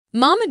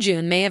Mama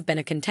June may have been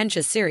a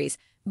contentious series,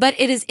 but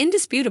it is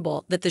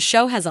indisputable that the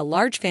show has a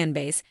large fan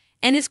base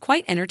and is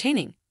quite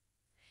entertaining.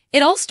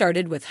 It all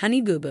started with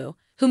Honey Boo Boo,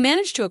 who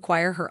managed to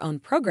acquire her own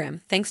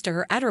program thanks to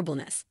her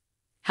adorableness.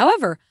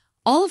 However,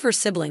 all of her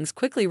siblings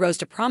quickly rose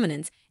to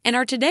prominence and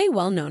are today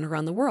well known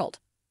around the world.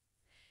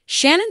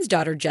 Shannon's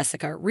daughter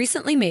Jessica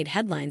recently made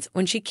headlines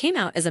when she came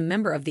out as a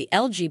member of the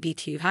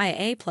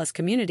LGBTQIA+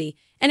 community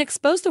and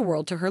exposed the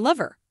world to her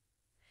lover.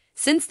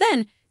 Since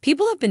then,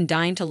 people have been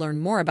dying to learn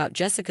more about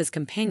Jessica's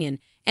companion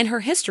and her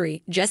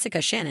history.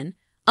 Jessica Shannon,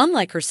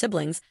 unlike her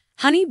siblings,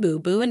 Honey Boo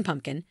Boo and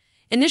Pumpkin,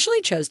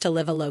 initially chose to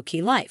live a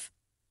low-key life.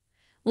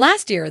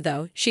 Last year,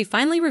 though, she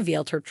finally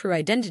revealed her true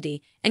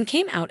identity and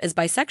came out as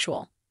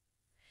bisexual.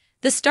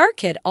 The star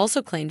kid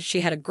also claimed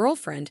she had a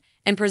girlfriend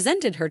and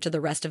presented her to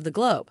the rest of the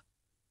globe.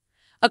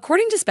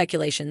 According to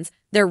speculations,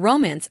 their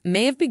romance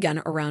may have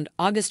begun around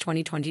August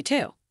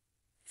 2022.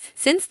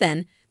 Since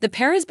then, the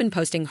pair has been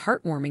posting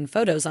heartwarming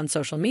photos on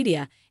social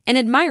media, and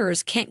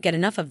admirers can't get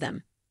enough of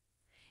them.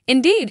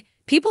 Indeed,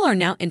 people are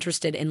now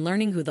interested in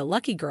learning who the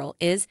lucky girl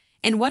is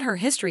and what her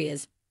history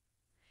is.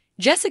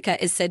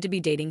 Jessica is said to be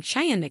dating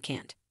Shannon.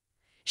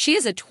 She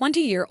is a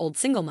 20-year-old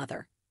single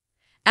mother.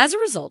 As a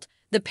result,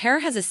 the pair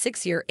has a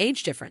 6-year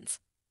age difference.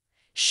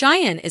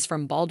 Shannon is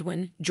from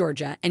Baldwin,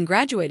 Georgia, and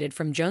graduated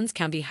from Jones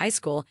County High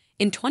School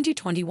in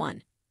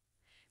 2021.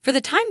 For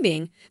the time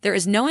being, there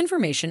is no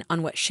information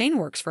on what Shannon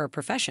works for a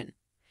profession.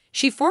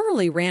 She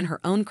formerly ran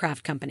her own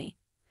craft company.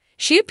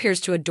 She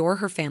appears to adore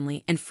her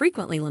family and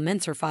frequently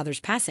laments her father's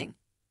passing.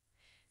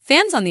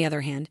 Fans, on the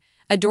other hand,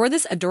 adore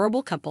this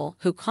adorable couple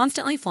who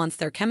constantly flaunts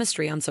their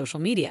chemistry on social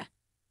media.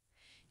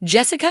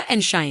 Jessica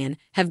and Shannon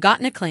have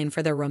gotten acclaim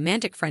for their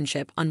romantic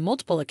friendship on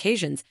multiple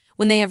occasions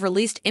when they have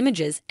released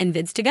images and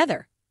vids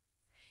together.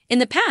 In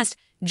the past,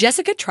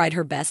 Jessica tried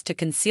her best to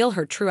conceal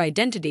her true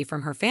identity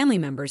from her family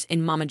members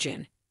in Mama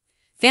June.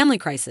 Family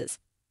crisis.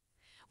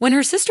 When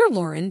her sister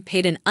Lauren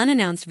paid an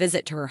unannounced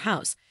visit to her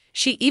house,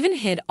 she even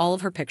hid all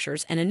of her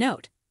pictures and a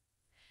note.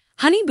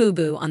 Honey Boo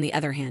Boo, on the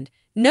other hand,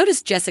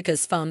 noticed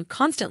Jessica's phone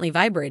constantly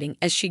vibrating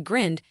as she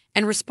grinned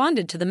and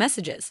responded to the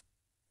messages.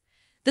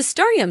 The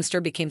star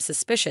youngster became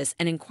suspicious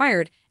and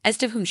inquired as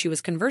to whom she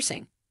was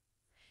conversing.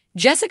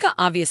 Jessica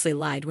obviously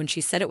lied when she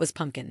said it was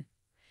Pumpkin.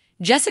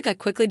 Jessica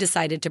quickly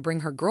decided to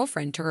bring her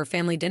girlfriend to her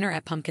family dinner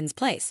at Pumpkin's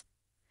place.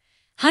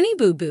 Honey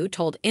Boo Boo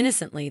told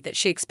innocently that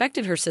she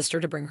expected her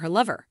sister to bring her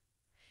lover.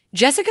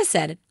 Jessica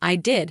said, "I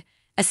did,"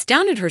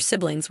 astounded her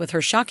siblings with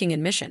her shocking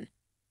admission.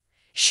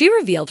 She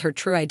revealed her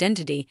true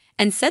identity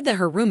and said that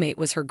her roommate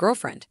was her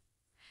girlfriend.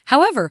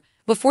 However,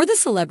 before the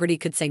celebrity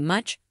could say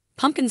much,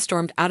 Pumpkin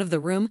stormed out of the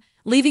room,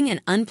 leaving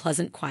an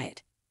unpleasant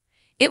quiet.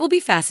 It will be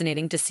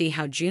fascinating to see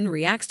how June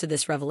reacts to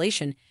this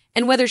revelation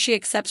and whether she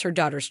accepts her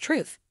daughter's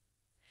truth.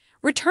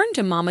 Return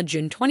to Mama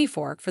June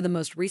 24 for the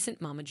most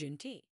recent Mama June tea.